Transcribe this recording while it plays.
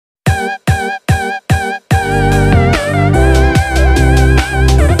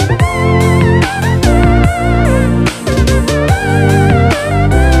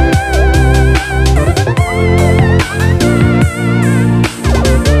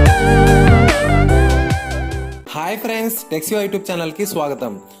Friends, టెక్సివా YouTube channel కి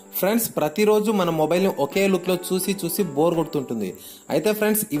స్వాగతం. Friends, ప్రతిరోజు మన మొబైల్ ని ఒకే లుక్ లో చూసి బోర్ కొడుతుంటుంది. అయితే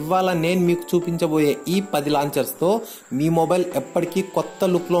ఫ్రెండ్స్, ఇవాళ నేను మీకు చూపించబోయే ఈ 10 లాంచర్స్ తో మీ మొబైల్ ఎప్పటికీ కొత్త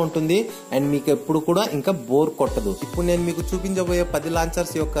లుక్ లో ఉంటుంది అండ్ మీకు ఎప్పుడు కూడా ఇంకా బోర్ కొట్టదు. ఇప్పుడు నేను మీకు చూపించబోయే 10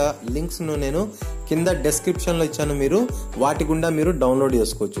 లాంచర్స్ యొక్క లింక్స్ ను నేను కింద డిస్క్రిప్షన్ లో ఇచ్చాను. మీరు వాటి గుండా మీరు డౌన్లోడ్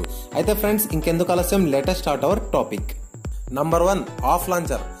చేసుకోవచ్చు. అయితే ఫ్రెండ్స్, ఇంకెందుకు ఆలస్యం, let us start our topic. Number 1, of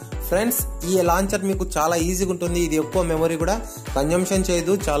launcher. Friends, ఈ లాంచర్ మీకు చాలా ఈజీగా ఉంటుంది. ఇది ఎక్కువ మెమరీ కూడా కన్జంప్షన్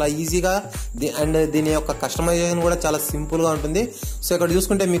చేయదు, చాలా ఈజీగా, అండ్ దీని యొక్క కస్టమైజేషన్ కూడా చాలా సింపుల్ గా ఉంటుంది. సో ఇక్కడ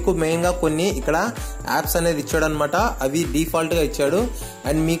చూసుకుంటే మీకు మెయిన్ గా కొన్ని ఇక్కడ యాప్స్ అనేది ఇచ్చాడు అనమాట. అవి డిఫాల్ట్ గా ఇచ్చాడు.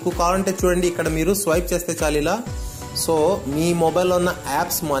 అండ్ మీకు కావాలంటే చూడండి, ఇక్కడ మీరు స్వైప్ చేస్తే చాలు ఇలా. సో మీ మొబైల్లో ఉన్న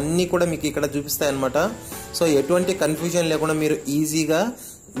యాప్స్ అన్ని కూడా మీకు ఇక్కడ చూపిస్తాయి అనమాట. సో ఎటువంటి కన్ఫ్యూజన్ లేకుండా మీరు ఈజీగా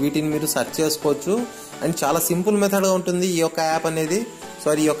వీటిని మీరు సెర్చ్ చేసుకోవచ్చు. అండ్ చాలా సింపుల్ మెథడ్ గా ఉంటుంది ఈ యొక్క యాప్ అనేది,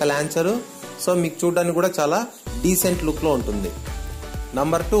 ఈ యొక్క లాంచర్. సో మీకు చూడడానికి కూడా చాలా డీసెంట్ లుక్ లో ఉంటుంది.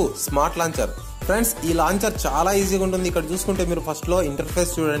 Number 2, smart launcher. ఫ్రెండ్స్, ఈ లాంచర్ చాలా ఈజీగా ఉంటుంది. ఇక్కడ చూసుకుంటే మీరు ఫస్ట్ లో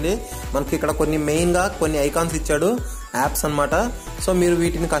ఇంటర్ఫేస్ చూడండి. మనకి ఇక్కడ కొన్ని మెయిన్ గా కొన్ని ఐకాన్స్ ఇచ్చాడు, యాప్స్ అన్నమాట. సో మీరు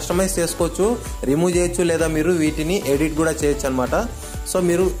వీటిని కస్టమైజ్ చేసుకోవచ్చు, రిమూవ్ చేయొచ్చు, లేదా మీరు వీటిని ఎడిట్ కూడా చేయొచ్చు అనమాట. సో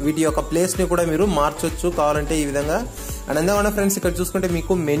మీరు వీటి యొక్క ప్లేస్ ని కూడా మీరు మార్చొచ్చు కావాలంటే ఈ విధంగా. అండ్ అంతేకాకుండా ఫ్రెండ్స్, ఇక్కడ చూసుకుంటే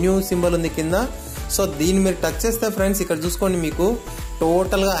మీకు మెన్యూ సింబల్ ఉంది కింద. సో దీన్ని మీరు టచ్ చేస్తే ఫ్రెండ్స్, ఇక్కడ చూసుకోండి మీకు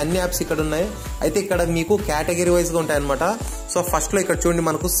టోటల్ గా అన్ని యాప్స్ ఇక్కడ ఉన్నాయి. అయితే ఇక్కడ మీకు కేటగిరీ వైజ్ గా ఉంటాయి అనమాట. సో ఫస్ట్ లో ఇక్కడ చూడండి,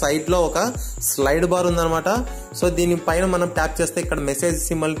 మనకు సైడ్ లో ఒక స్లైడ్ బార్ ఉందన్నమాట. సో దీని పైన మనం ట్యాప్ చేస్తే ఇక్కడ మెసేజ్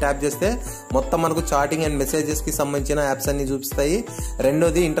సింబల్ ట్యాప్ చేస్తే మొత్తం మనకు చాటింగ్ అండ్ మెసేజెస్ కి సంబంధించిన యాప్స్ అన్ని చూపిస్తాయి.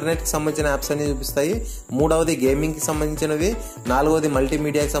 రెండోది ఇంటర్నెట్ కి సంబంధించిన యాప్స్ అన్ని చూపిస్తాయి. మూడవది గేమింగ్ కి సంబంధించినవి. నాలుగోది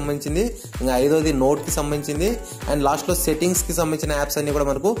మల్టీమీడియాకి సంబంధించింది. ఇంకా ఐదోది నోట్ కి సంబంధించింది. అండ్ లాస్ట్ లో సెట్టింగ్స్ కి సంబంధించిన యాప్స్ అన్ని కూడా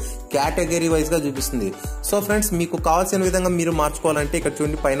మనకు కేటగిరీ వైజ్ గా చూపిస్తుంది. సో ఫ్రెండ్స్, మీకు కావాల్సిన విధంగా మీరు మార్చుకోవాలంటే ఇక్కడ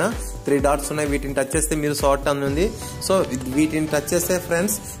చూడండి, పైన 3 డాట్స్ ఉన్నాయి. వీటిని టచ్ చేస్తే మీరు సార్ట్ అని ఉంది. సో వీటిని టచ్ చేస్తే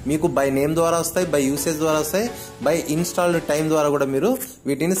ఫ్రెండ్స్, మీకు బై నేమ్ ద్వారా వస్తాయి, బై యూసేజ్ ద్వారా వస్తాయి, బై ఇన్స్టాల్డ్ టైం ద్వారా కూడా మీరు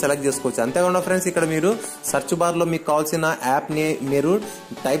వీటిని సెలెక్ట్ చేసుకోవచ్చు. అంతేకాకుండా ఫ్రెండ్స్, ఇక్కడ మీరు సెర్చ్ బార్ లో మీకు కావాల్సిన యాప్ ని మీరు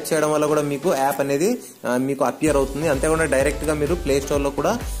టైప్ చేయడం వల్ల కూడా మీకు యాప్ అనేది మీకు అపియర్ అవుతుంది. అంతేకాకుండా డైరెక్ట్ గా మీరు ప్లే స్టోర్ లో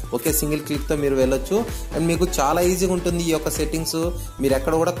కూడా ఒకే సింగిల్ క్లిక్ తో మీరు వెళ్ళొచ్చు. అండ్ మీకు చాలా ఈజీగా ఉంటుంది ఈ యొక్క సెట్టింగ్స్. మీరు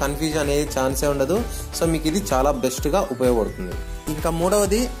ఎక్కడ కూడా కన్ఫ్యూజన్ అనే ఛాన్సే ఉండదు. సో మీకు ఇది చాలా బెస్ట్ గా ఉపయోగపడుతుంది. ఇంకా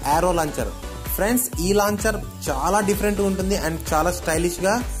మూడవది యారో లాంచర్. ఫ్రెండ్స్, ఈ లాంచర్ చాలా డిఫరెంట్ గా ఉంటుంది అండ్ చాలా స్టైలిష్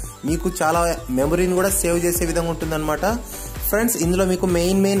గా మీకు చాలా మెమరీని కూడా సేవ్ చేసే విధంగా ఉంటుంది అనమాట. ఫ్రెండ్స్, ఇందులో మీకు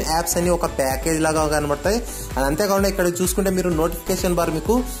మెయిన్ యాప్స్ అన్ని ఒక ప్యాకేజ్ లాగా కనబడతాయి. అండ్ అంతేకాకుండా ఇక్కడ చూసుకుంటే మీరు నోటిఫికేషన్ బార్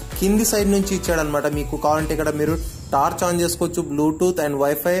మీకు కింది సైడ్ నుంచి ఇచ్చాడు అనమాట. మీకు కావాలంటే ఇక్కడ మీరు టార్చ్ ఆన్ చేసుకోవచ్చు, Bluetooth and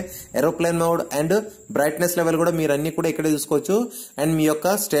wifi, aeroplane mode and brightness level కూడా మీరు అన్ని కూడా ఇక్కడే చూసుకోవచ్చు. అండ్ మీ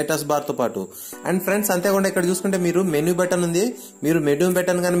యొక్క స్టేటస్ బార్ తో పాటు. అండ్ ఫ్రెండ్స్, అంతేకాకుండా ఇక్కడ చూసుకుంటే మీరు మెనూ బటన్ ఉంది. మీరు మెనూ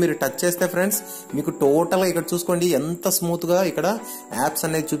బటన్ కానీ మీరు టచ్ చేస్తే ఫ్రెండ్స్, మీకు టోటల్ గా ఇక్కడ చూసుకోండి ఎంత స్మూత్ గా ఇక్కడ యాప్స్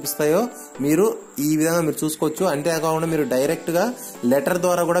అనేది చూపిస్తాయో మీరు ఈ విధంగా మీరు చూసుకోవచ్చు. అంతేకాకుండా మీరు డైరెక్ట్ గా లెటర్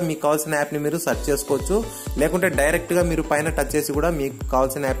ద్వారా కూడా మీకు కావాల్సిన యాప్ ని మీరు సెర్చ్ చేసుకోవచ్చు, లేకుంటే డైరెక్ట్ గా మీరు పైన టచ్ చేసి కూడా మీకు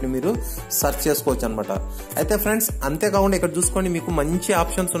కావాల్సిన యాప్ ని మీరు సెర్చ్ చేసుకోవచ్చు అనమాట. అయితే ఫ్రెండ్స్, అంతేకాకుండా ఇక్కడ చూసుకోండి, మీకు మంచి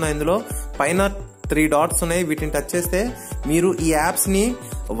ఆప్షన్స్ ఉన్నాయి. ఇందులో పైన 3 డాట్స్ ఉన్నాయి. వీటిని టచ్ చేస్తే మీరు ఈ యాప్స్ ని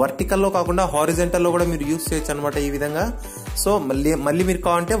వర్టికల్ లో కాకుండా హారిజెంటల్ లో కూడా మీరు యూజ్ చేయొచ్చు అనమాట ఈ విధంగా. సో మళ్ళీ మీరు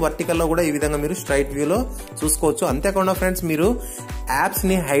కావాలంటే వర్టికల్ లో కూడా ఈ విధంగా మీరు స్ట్రైట్ వ్యూ లో చూసుకోవచ్చు. అంతేకాకుండా ఫ్రెండ్స్, మీరు యాప్స్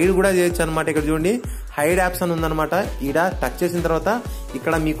ని హైడ్ కూడా చేయొచ్చు అనమాట. ఇక్కడ చూడండి, హైడ్ యాప్స్ అని ఉందన్నమాట. ఇక్కడ టచ్ చేసిన తర్వాత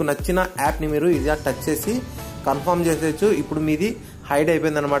ఇక్కడ మీకు నచ్చిన యాప్ ని మీరు ఇలా టచ్ చేసి కన్ఫర్మ్ చేసేయచ్చు. ఇప్పుడు మీది హైడ్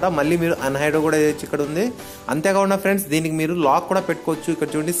అయిపోయింది అనమాట. మళ్ళీ మీరు అన్హైడ్ కూడా చేయొచ్చు, ఇక్కడ ఉంది. అంతేకాకుండా ఫ్రెండ్స్, దీనికి మీరు లాక్ కూడా పెట్టుకోవచ్చు. ఇక్కడ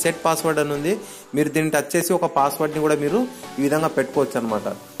చూడండి, సెట్ పాస్వర్డ్ అని ఉంది. మీరు దీన్ని టచ్ చేసి ఒక పాస్వర్డ్ ని కూడా మీరు ఈ విధంగా పెట్టుకోవచ్చు అనమాట.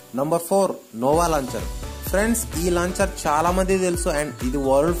 Number 4, Noah launcher. ఫ్రెండ్స్, ఈ లాంచర్ చాలా మంది తెలుసు అండ్ ఇది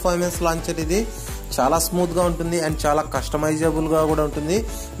వరల్డ్ ఫేమస్ లాంచర్. ఇది చాలా స్మూత్ గా ఉంటుంది అండ్ చాలా కస్టమైజబుల్ గా కూడా ఉంటుంది.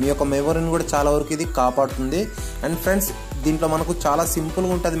 మీ యొక్క మెమరీని కూడా చాలా వరకు ఇది కాపాడుతుంది. అండ్ ఫ్రెండ్స్, దీంట్లో మనకు చాలా సింపుల్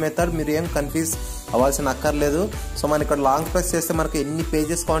గా ఉంటుంది మెథడ్. మీరు ఏం కన్ఫ్యూజ్ అవ్వాల్సిన అక్కర్లేదు. సో మనం ఇక్కడ లాంగ్ ప్రెస్ చేస్తే మనకు ఎన్ని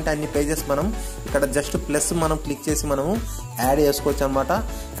పేజెస్ కావాలంటే అన్ని పేజెస్ మనం ఇక్కడ జస్ట్ ప్లస్ మనం క్లిక్ చేసి మనము యాడ్ చేసుకోవచ్చు అనమాట.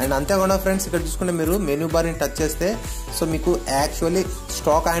 అండ్ అంతేకాకుండా ఫ్రెండ్స్, ఇక్కడ చూసుకుంటే మీరు మెనూ బార్ ని టచ్ చేస్తే సో మీకు యాక్చువల్లీ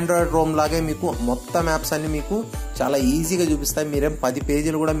స్టాక్ ఆండ్రాయిడ్ రోమ్ లాగే మీకు మొత్తం యాప్స్ అన్ని మీకు చాలా ఈజీగా చూపిస్తాయి. మీరేం 10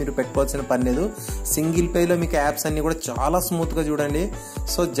 పేజీలు కూడా మీరు పెట్టుకోవాల్సిన పని లేదు. సింగిల్ పేజ్ లో మీకు యాప్స్ అన్ని కూడా చాలా స్మూత్ గా చూడండి.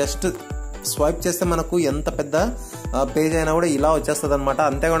 సో జస్ట్ స్వైప్ చేస్తే మనకు ఎంత పెద్ద పేజ్ అయినా కూడా ఇలా వచ్చేస్తుంది అనమాట.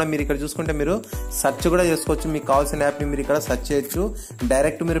 అంతేకాకుండా మీరు ఇక్కడ చూసుకుంటే మీరు సెర్చ్ కూడా చేసుకోవచ్చు. మీకు కావాల్సిన యాప్ ని మీరు ఇక్కడ సెర్చ్ చేయొచ్చు.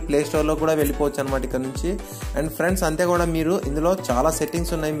 డైరెక్ట్ మీరు ప్లే స్టోర్ లో కూడా వెళ్ళిపోవచ్చు అనమాట ఇక్కడ నుంచి. అండ్ ఫ్రెండ్స్, అంతేకాకుండా మీరు ఇందులో చాలా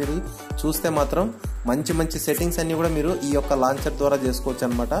సెట్టింగ్స్ ఉన్నాయి. మీరు చూస్తే మాత్రం మంచి సెట్టింగ్స్ అన్ని కూడా మీరు ఈ యొక్క లాంచర్ ద్వారా చేసుకోవచ్చు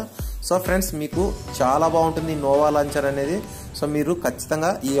అనమాట. సో ఫ్రెండ్స్, మీకు చాలా బాగుంటుంది నోవా లాంచర్ అనేది. సో మీరు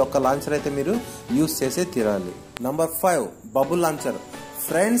ఖచ్చితంగా ఈ యొక్క లాంచర్ అయితే మీరు యూస్ చేసే తీరాలి. Number 5 bubble launcher.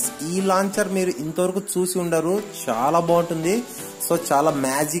 ఫ్రెండ్స్ ఈ లాంచర్ మీరు ఇంతవరకు చూసి ఉండరు, చాలా బాగుంటుంది. సో చాలా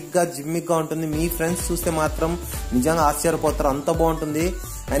మ్యాజిక్ గా జిమ్మిక్ గా ఉంటుంది. మీ ఫ్రెండ్స్ చూస్తే మాత్రం నిజంగా ఆశ్చర్యపోతారు, అంత బాగుంటుంది.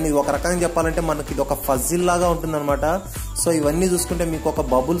 అండ్ ఇది ఒక రకంగా చెప్పాలంటే మనకి ఇది ఒక ఫజిల్ లాగా ఉంటుంది అనమాట. సో ఇవన్నీ చూసుకుంటే మీకు ఒక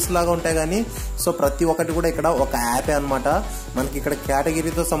బబుల్స్ లాగా ఉంటాయి కానీ సో ప్రతి ఒక్కటి కూడా ఇక్కడ ఒక యాపే అనమాట. మనకి ఇక్కడ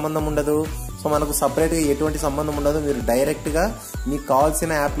కేటగిరీతో సంబంధం ఉండదు, సో మనకు సపరేట్ గా ఎటువంటి సంబంధం ఉండదు. మీరు డైరెక్ట్ గా మీకు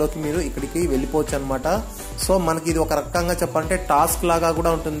కావాల్సిన యాప్ లోకి మీరు ఇక్కడికి వెళ్ళిపోవచ్చు అనమాట. సో మనకి ఇది ఒక రకంగా చెప్పాలంటే టాస్క్ లాగా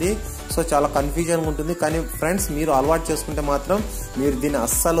కూడా ఉంటుంది. సో చాలా కన్ఫ్యూజన్ ఉంటుంది, కానీ ఫ్రెండ్స్ మీరు అలవాటు చేసుకుంటే మాత్రం మీరు దీన్ని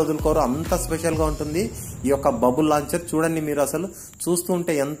అస్సలు వదులుకోరు, అంత స్పెషల్ గా ఉంటుంది ఈ యొక్క బబుల్ లాంచర్. చూడండి మీరు అసలు చూస్తూ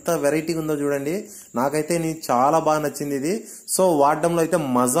ఉంటే ఎంత వెరైటీగా ఉందో చూడండి. నాకైతే చాలా బాగా నచ్చింది ఇది. సో వాడడంలో అయితే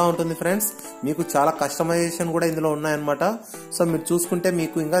మజా ఉంటుంది ఫ్రెండ్స్. మీకు చాలా కస్టమైజేషన్ కూడా ఇందులో ఉన్నాయన్నమాట. సో మీరు చూసుకుంటే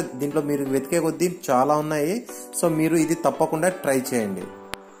మీకు ఇంకా దీంట్లో మీరు వెతికే కొద్దీ చాలా ఉన్నాయి. సో మీరు ఇది తప్పకుండా ట్రై చేయండి.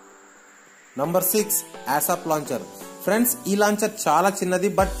 Number 6 యాసాప్ launcher. ఫ్రెండ్స్ ఈ లాంచర్ చాలా చిన్నది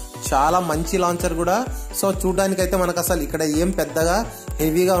బట్ చాలా మంచి లాంచర్ కూడా. సో చూడడానికి అయితే మనకు అసలు ఇక్కడ ఏం పెద్దగా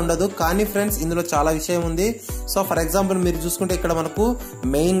హెవీగా ఉండదు, కానీ ఫ్రెండ్స్ ఇందులో చాలా విషయం ఉంది. సో ఫర్ ఎగ్జాంపుల్ మీరు చూసుకుంటే ఇక్కడ మనకు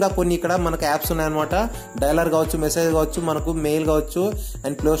మెయిన్ గా కొన్ని ఇక్కడ మనకు యాప్స్ ఉన్నాయన్నమాట. డైలర్ కావచ్చు, మెసేజ్ కావచ్చు, మనకు మెయిల్ కావచ్చు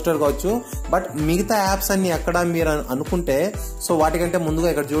అండ్ ప్లే స్టోర్ కావచ్చు. బట్ మిగతా యాప్స్ అన్ని ఎక్కడ మీరు అనుకుంటే సో వాటికంటే ముందుగా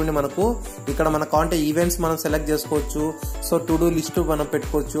ఇక్కడ చూడండి మనకు ఇక్కడ మన కాంటే ఈవెంట్స్ మనం సెలెక్ట్ చేసుకోవచ్చు. సో టు డూ లిస్ట్ మనం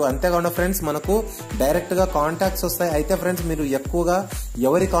పెట్టుకోవచ్చు. అంతేకాకుండా ఫ్రెండ్స్ మనకు డైరెక్ట్ గా కాంటాక్ట్స్ వస్తాయి. అయితే ఫ్రెండ్స్ మీరు ఎక్కువగా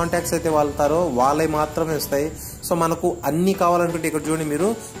ఎవరి కాంటాక్ట్స్ అయితే వాళ్తారో వాళ్ళే మాత్రమే వస్తాయి. సో మనకు అన్ని కావాలనుకుంటే ఇక్కడ చూడండి మీరు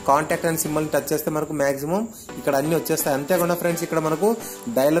కాంటాక్ట్ అండ్ సింబల్ టచ్ చేస్తే మనకు మాక్సిమం ఇక్కడ అన్ని వచ్చేస్తాయి. అంతేకాకుండా ఫ్రెండ్స్ ఇక్కడ మనకు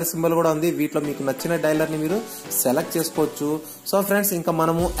డైలర్ సింబల్ కూడా ఉంది. వీటిలో మీకు నచ్చిన డైలర్ ని మీరు సెలెక్ట్ చేసుకోవచ్చు. సో ఫ్రెండ్స్ ఇంకా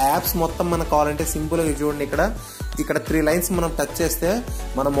మనము యాప్స్ మొత్తం మనకు కావాలంటే సింపుల్ గా చూడండి ఇక్కడ 3 లైన్స్ మనం టచ్ చేస్తే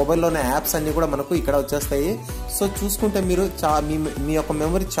మన మొబైల్లోనే యాప్స్ అన్ని కూడా మనకు ఇక్కడ వచ్చేస్తాయి. సో చూసుకుంటే మీరు మీ యొక్క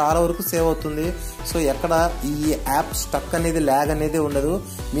మెమరీ చాలా వరకు సేవ్ అవుతుంది. సో ఎక్కడ ఈ యాప్ స్టక్ అనేది ల్యాగ్ అనేది ఉండదు.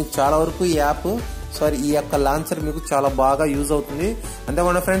 మీకు చాలా వరకు ఈ యొక్క లాంచర్ మీకు చాలా బాగా యూజ్ అవుతుంది.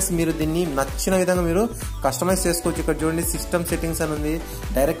 అంతేకాకుండా ఫ్రెండ్స్ మీరు దీన్ని నచ్చిన విధంగా మీరు కస్టమైజ్ చేసుకోవచ్చు. ఇక్కడ చూడండి సిస్టమ్ సెట్టింగ్స్ అని ఉంది.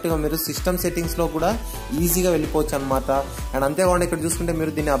 డైరెక్ట్ గా మీరు సిస్టమ్ సెట్టింగ్స్ లో కూడా ఈజీగా వెళ్ళిపోవచ్చు అనమాట. అండ్ అంతేకాకుండా ఇక్కడ చూసుకుంటే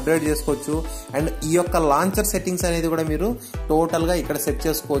మీరు దీన్ని అప్డేట్ చేసుకోవచ్చు. అండ్ ఈ యొక్క లాంచర్ సెట్టింగ్స్ అనేది కూడా మీరు టోటల్ గా ఇక్కడ సెట్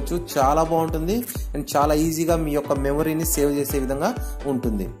చేసుకోవచ్చు. చాలా బాగుంటుంది అండ్ చాలా ఈజీగా మీ యొక్క మెమరీని సేవ్ చేసే విధంగా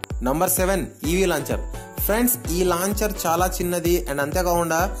ఉంటుంది. Number 7 EV launcher. ఫ్రెండ్స్ ఈ లాంచర్ చాలా చిన్నది అండ్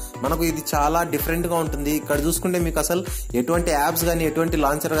అంతేకాకుండా మనకు ఇది చాలా డిఫరెంట్ గా ఉంటుంది. ఇక్కడ చూసుకుంటే మీకు అసలు ఎటువంటి యాప్స్ గానీ ఎటువంటి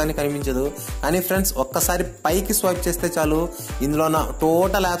లాంచర్ గానీ కనిపించదు. కానీ ఫ్రెండ్స్ ఒక్కసారి పైకి స్వైప్ చేస్తే చాలు ఇందులో ఉన్న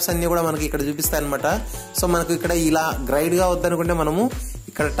టోటల్ యాప్స్ అన్ని కూడా మనకి ఇక్కడ చూపిస్తాయి అనమాట. సో మనకు ఇక్కడ ఇలా గ్రైడ్ గా వద్దనుకుంటే మనము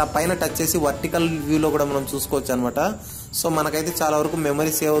ఇక్కడ పైన టచ్ చేసి వర్టికల్ వ్యూలో కూడా మనం చూసుకోవచ్చు అనమాట. సో మనకైతే చాలా వరకు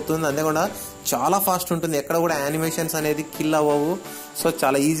మెమరీ సేవ్ అవుతుంది. అంతేకాకుండా చాలా ఫాస్ట్ ఉంటుంది, ఎక్కడ కూడా యానిమేషన్స్ అనేది కిల్ అవ్వవు. సో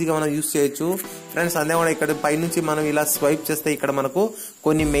చాలా ఈజీగా మనం యూస్ చేయొచ్చు ఫ్రెండ్స్. అంతేకాకుండా ఇక్కడ పైనుంచి మనం ఇలా స్వైప్ చేస్తే ఇక్కడ మనకు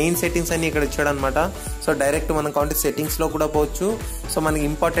కొన్ని మెయిన్ సెట్టింగ్స్ అన్ని ఇక్కడ ఇచ్చాడు అనమాట. సో డైరెక్ట్ మనం కావాలంటే సెట్టింగ్స్ లో కూడా పోవచ్చు. సో మనకి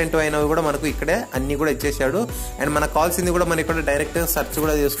ఇంపార్టెంట్ అయినవి కూడా మనకు ఇక్కడే అన్ని కూడా ఇచ్చేసాడు. అండ్ మనకు కావాల్సింది కూడా మనం ఇక్కడ డైరెక్ట్ సెర్చ్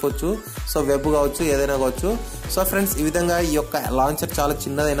కూడా చేసుకోవచ్చు. సో వెబ్ కావచ్చు, ఏదైనా కావచ్చు. సో ఫ్రెండ్స్ ఈ విధంగా ఈ యొక్క లాంచర్ చాలా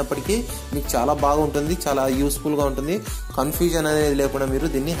చిన్నదైనప్పటికీ మీకు చాలా బాగుంటుంది, చాలా యూస్ఫుల్ గా ఉంటుంది. కన్ఫ్యూజన్ అనేది లేకుండా మీరు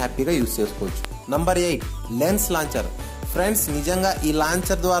దీన్ని హ్యాపీగా యూస్ చేసుకోవచ్చు. Number 8 lens launcher. ఫ్రెండ్స్ నిజంగా ఈ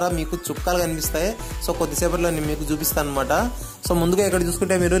లాంచర్ ద్వారా మీకు చుక్కలు కనిపిస్తాయి. సో కొద్దిసేపట్లో నేను మీకు చూపిస్తాను అనమాట. సో ముందుగా ఇక్కడ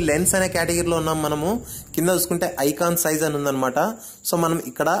చూసుకుంటే మీరు లెన్స్ అనే కేటగిరీలో ఉన్నాం. మనము కింద చూసుకుంటే ఐకాన్ సైజ్ అని ఉందన్నమాట. సో మనం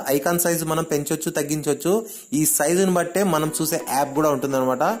ఇక్కడ ఐకాన్ సైజ్ మనం పెంచొచ్చు, తగ్గించవచ్చు. ఈ సైజుని బట్టే మనం చూసే యాప్ కూడా ఉంటుంది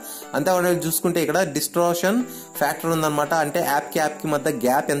అనమాట. అంతేకాకుండా చూసుకుంటే ఇక్కడ డిస్ట్రాక్షన్ ఫ్యాక్టర్ ఉందన్నమాట. అంటే యాప్ కి మధ్య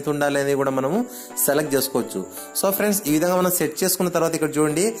గ్యాప్ ఎంత ఉండాలి అనేది కూడా మనము సెలెక్ట్ చేసుకోవచ్చు. సో ఫ్రెండ్స్ ఈ విధంగా మనం సెట్ చేసుకున్న తర్వాత ఇక్కడ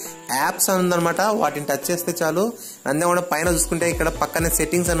చూడండి యాప్స్ అని ఉందన్నమాట. వాటిని టచ్ చేస్తే చాలు. అంతేకాకుండా పైన చూసుకుంటే ఇక్కడ పక్కనే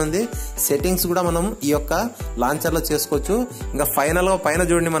సెట్టింగ్స్ అని ఉంది. సెట్టింగ్స్ కూడా మనం ఈ యొక్క లాంచర్ లో చేసుకోవచ్చు. ఇంకా ఫైనల్ గా పైన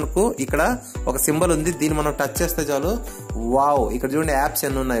చూడండి మనకు ఇక్కడ ఒక సింబల్ ఉంది. దీన్ని మనం టచ్ చేస్తే చాలు. వావ్, ఇక్కడ చూడండి యాప్స్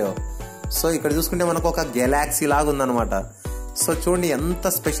ఎన్ని ఉన్నాయో. సో ఇక్కడ చూసుకుంటే మనకు ఒక గెలాక్సీ లాగా ఉందన్నమాట. సో చూడండి ఎంత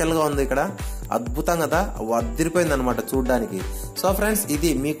స్పెషల్ గా ఉంది, ఇక్కడ అద్భుతం కదా, అదిరిపోయింది అనమాట చూడడానికి. సో ఫ్రెండ్స్ ఇది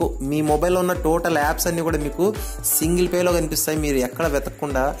మీకు మీ మొబైల్లో ఉన్న టోటల్ యాప్స్ అన్ని కూడా మీకు సింగిల్ పేలో కనిపిస్తాయి. మీరు ఎక్కడ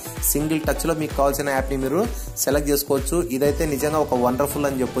వెతకకుండా సింగిల్ టచ్ లో మీకు కావాల్సిన యాప్ ని మీరు సెలెక్ట్ చేసుకోవచ్చు. ఇదైతే నిజంగా ఒక వండర్ఫుల్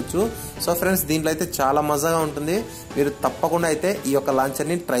అని చెప్పొచ్చు. సో ఫ్రెండ్స్ దీంట్లో అయితే చాలా మజాగా ఉంటుంది. మీరు తప్పకుండా అయితే ఈ యొక్క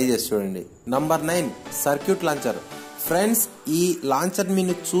లాంచర్ ని ట్రై చేసి చూడండి. Number 9 circuit launcher. ఫ్రెండ్స్ ఈ లాంచర్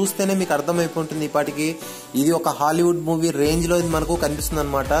మీరు చూస్తేనే మీకు అర్థమైపోతుంది ఇప్పటికి ఇది ఒక హాలీవుడ్ మూవీ రేంజ్ లో మనకు కనిపిస్తుంది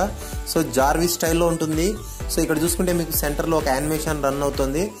అనమాట. సో జార్వి స్టైల్లో ఉంటుంది. సో ఇక్కడ చూసుకుంటే మీకు సెంటర్ లో ఒక యానిమేషన్ రన్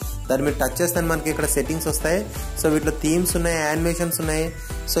అవుతుంది. దాన్ని మీరు టచ్ చేస్తే మనకి ఇక్కడ సెట్టింగ్స్ వస్తాయి. సో వీటిలో థీమ్స్ ఉన్నాయి, యానిమేషన్స్ ఉన్నాయి.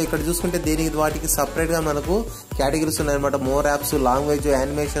 సో ఇక్కడ చూసుకుంటే దీనికి వాటికి సపరేట్ గా మనకు కేటగిరీస్ ఉన్నాయన్నమాట. More apps, language,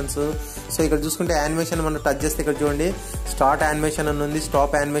 animations. So ఇక్కడ చూసుకుంటే యానిమేషన్ మనం టచ్ చేస్తే ఇక్కడ చూడండి స్టార్ట్ యానిమేషన్ అని ఉంది,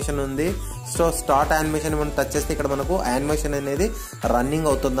 స్టాప్ యానిమేషన్ ఉంది. సో స్టార్ట్ యానిమేషన్ మనం టచ్ చేస్తే ఇక్కడ మనకు యానిమేషన్ అనేది రన్నింగ్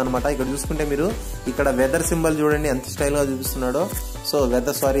అవుతుంది అనమాట. ఇక్కడ చూసుకుంటే మీరు ఇక్కడ వెదర్ సింబల్ చూడండి ఎంత స్టైల్ గా చూపిస్తున్నాడో. సో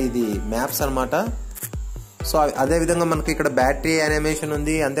ఇది మ్యాప్స్ అనమాట. సో అదే విధంగా మనకి ఇక్కడ బ్యాటరీ యానిమేషన్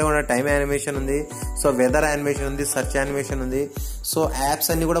ఉంది, అంతేకాకుండా టైం యానిమేషన్ ఉంది, సో వెదర్ యానిమేషన్ ఉంది, సెర్చ్ యానిమేషన్ ఉంది. సో యాప్స్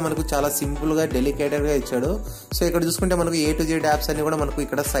అన్ని కూడా మనకు చాలా సింపుల్ గా డెలికేటెడ్ గా ఇచ్చాడు. సో ఇక్కడ చూసుకుంటే మనకు A to Z యాప్స్ అన్ని కూడా మనకు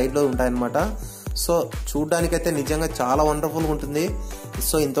ఇక్కడ సైడ్ లో ఉంటాయన్నమాట. సో చూడడానికైతే నిజంగా చాలా వండర్ఫుల్ గా ఉంటుంది.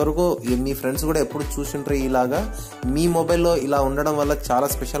 సో ఇంతవరకు మీ ఫ్రెండ్స్ కూడా ఎప్పుడు చూసింటారు ఇలాగా. మీ మొబైల్లో ఇలా ఉండడం వల్ల చాలా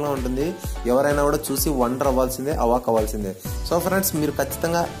స్పెషల్ గా ఉంటుంది. ఎవరైనా కూడా చూసి వండర్ అవ్వాల్సిందే, అవాక్ అవ్వాల్సిందే. సో ఫ్రెండ్స్ మీరు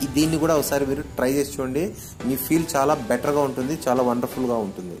ఖచ్చితంగా దీన్ని కూడా ఒకసారి మీరు ట్రై చేసి చూడండి. మీ ఫీల్ చాలా బెటర్ గా ఉంటుంది, చాలా వండర్ఫుల్ గా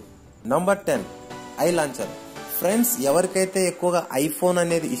ఉంటుంది. Number 10 I launcher. ఫ్రెండ్స్ ఎవరికైతే ఎక్కువగా ఐఫోన్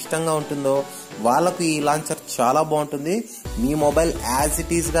అనేది ఇష్టంగా ఉంటుందో వాళ్ళకు ఈ లాంచర్ చాలా బాగుంటుంది. మీ మొబైల్ యాజ్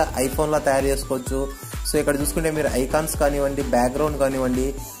ఇట్ ఈస్ గా ఐఫోన్ లా తయారు చేసుకోవచ్చు. సో ఇక్కడ చూసుకుంటే మీరు ఐకాన్స్ కానివ్వండి, బ్యాక్గ్రౌండ్ కానివ్వండి,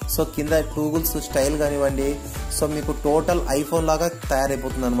 సో కింద టూగుల్స్ స్టైల్ కానివ్వండి, సో మీకు టోటల్ ఐఫోన్ లాగా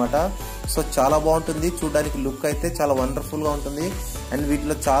తయారైపోతుంది అనమాట. సో చాలా బాగుంటుంది చూడడానికి, లుక్ అయితే చాలా వండర్ఫుల్ గా ఉంటుంది. అండ్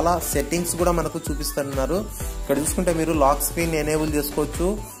వీటిలో చాలా సెట్టింగ్స్ కూడా మనకు చూపిస్తున్నారు. ఇక్కడ చూసుకుంటే మీరు లాక్ స్క్రీన్ ఎనేబుల్ చేసుకోవచ్చు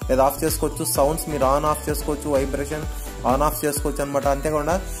లేదా ఆఫ్ చేసుకోవచ్చు, సౌండ్స్ మీరు ఆన్ ఆఫ్ చేసుకోవచ్చు, వైబ్రేషన్ ఆన్ ఆఫ్ చేసుకోవచ్చు అనమాట.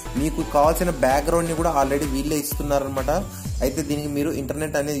 అంతేకాకుండా మీకు కావాల్సిన బ్యాక్గ్రౌండ్ ని కూడా ఆల్రెడీ వీళ్ళే ఇస్తున్నారు అనమాట. అయితే దీనికి మీరు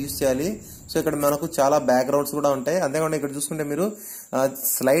ఇంటర్నెట్ అనేది యూజ్ చేయాలి. సో ఇక్కడ మనకు చాలా బ్యాక్గ్రౌండ్స్ కూడా ఉంటాయి. అంతేకాకుండా ఇక్కడ చూసుకుంటే మీరు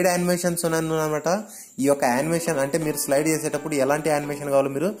స్లైడ్ యానిమేషన్స్ ఉన్నాయన్నమాట. ఈ యొక్క యానిమేషన్ అంటే మీరు స్లైడ్ చేసేటప్పుడు ఎలాంటి యానిమేషన్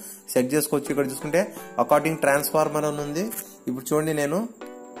కావాలో మీరు సెట్ చేసుకోవచ్చు. ఇక్కడ చూసుకుంటే అకార్డింగ్ ట్రాన్స్ఫార్మర్ అని ఉంది. ఇప్పుడు చూడండి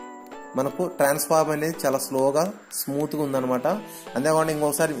మనకు ట్రాన్స్ఫార్మ్ అనేది చాలా స్లోగా స్మూత్ గా ఉందన్నమాట. అంతేకాకుండా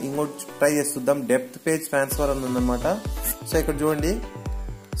ఇంకోటి ట్రై చేసి చూద్దాం. డెప్త్ పేజ్ ట్రాన్స్ఫర్ అని ఉందన్నమాట. సో ఇక్కడ చూడండి,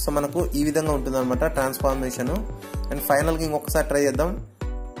 సో మనకు ఈ విధంగా ఉంటుంది అనమాట ట్రాన్స్ఫార్మేషన్. అండ్ ఫైనల్ గా ఇంకొకసారి ట్రై చేద్దాం.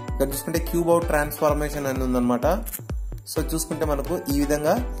 ఇక్కడ చూసుకుంటే క్యూబ్ అవుట్ ట్రాన్స్ఫార్మేషన్ అని ఉందన్నమాట. సో చూసుకుంటే మనకు ఈ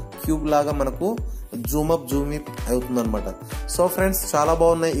విధంగా క్యూబ్ లాగా మనకు జూమ్ అప్ జూమ్ ఇప్ అవుతుంది అనమాట. సో ఫ్రెండ్స్ చాలా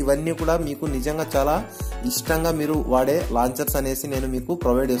బాగున్నాయి. ఇవన్నీ కూడా మీకు నిజంగా చాలా ఇష్టంగా మీరు వాడే లాంచర్స్ అనేసి నేను మీకు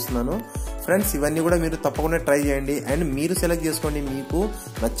ప్రొవైడ్ చేస్తున్నాను. ఫ్రెండ్స్ ఇవన్నీ కూడా మీరు తప్పకుండా ట్రై చేయండి. అండ్ మీరు సెలెక్ట్ చేసుకోండి మీకు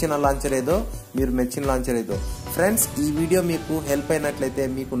నచ్చిన లాంచర్ ఏదో, మీరు మెచ్చిన లాంచర్ ఏదో. ఫ్రెండ్స్ ఈ వీడియో మీకు హెల్ప్ అయినట్లయితే,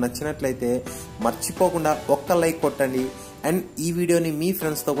 మీకు నచ్చినట్లయితే మర్చిపోకుండా ఒక్క లైక్ కొట్టండి. అండ్ ఈ వీడియోని మీ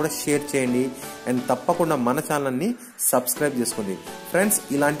ఫ్రెండ్స్ తో కూడా షేర్ చేయండి. అండ్ తప్పకుండా మన ఛానల్ ని సబ్స్క్రైబ్ చేసుకోండి. ఫ్రెండ్స్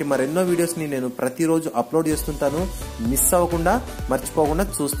ఇలాంటి మరెన్నో వీడియోస్ ని నేను ప్రతిరోజు అప్లోడ్ చేస్తుంటాను. మిస్ అవ్వకుండా, మర్చిపోకుండా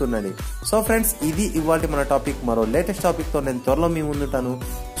చూస్తుండండి. సో ఫ్రెండ్స్ ఇది ఇవాల్టి మన టాపిక్. మరో లేటెస్ట్ టాపిక్ తో నేను త్వరలో మీ ముందుంటాను.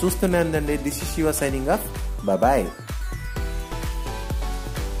 చూస్తూనే ఉండండి. This is Shiva signing off. Bye.